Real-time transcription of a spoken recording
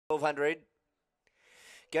1200.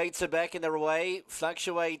 Gates are back in their way.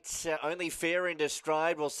 Flucuate only fair into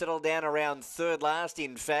stride. Will settle down around third last,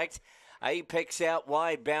 in fact. Apex out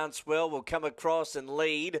wide, bounce well, will come across and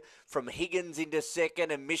lead from Higgins into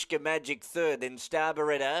second and Mishka Magic third. Then Star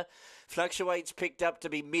Beretta. Flucuate's picked up to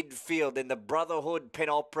be midfield. Then the Brotherhood,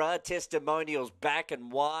 Penopera, Testimonials back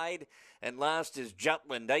and wide. And last is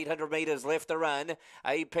Jutland. 800 metres left to run.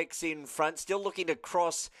 Apex in front, still looking to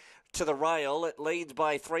cross to the rail. It leads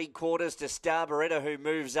by 3/4 to Star Beretta, who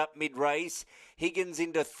moves up mid-race. Higgins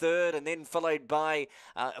into third and then followed by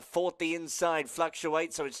fourth the inside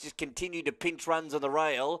Flucuate, so it's just continued to pinch runs on the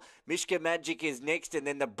rail. Mishka Magic is next, and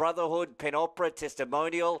then the Brotherhood, Penopera,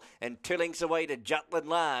 Testimonial, and 2 lengths away to Jutland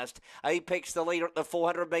last. Apex the leader at the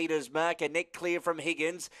 400 metres mark, a neck clear from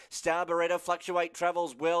Higgins. Star Beretta, Flucuate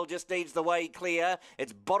travels well, just needs the way clear.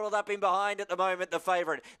 It's bottled up in behind at the moment, the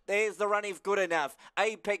favourite. There's the run if good enough.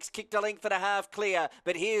 Apex kicked a length and a half clear,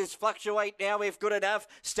 but here's Flucuate now if good enough.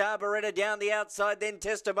 Star Beretta down the outside, then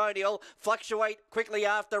Testimonial. Flucuate quickly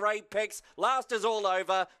after Apex. Last is all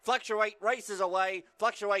over. Flucuate races away.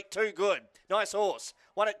 Flucuate too good. Nice horse.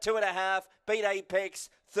 Won at 2.5. Beat Apex.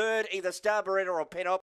 Third, either Star Beretta or Penop.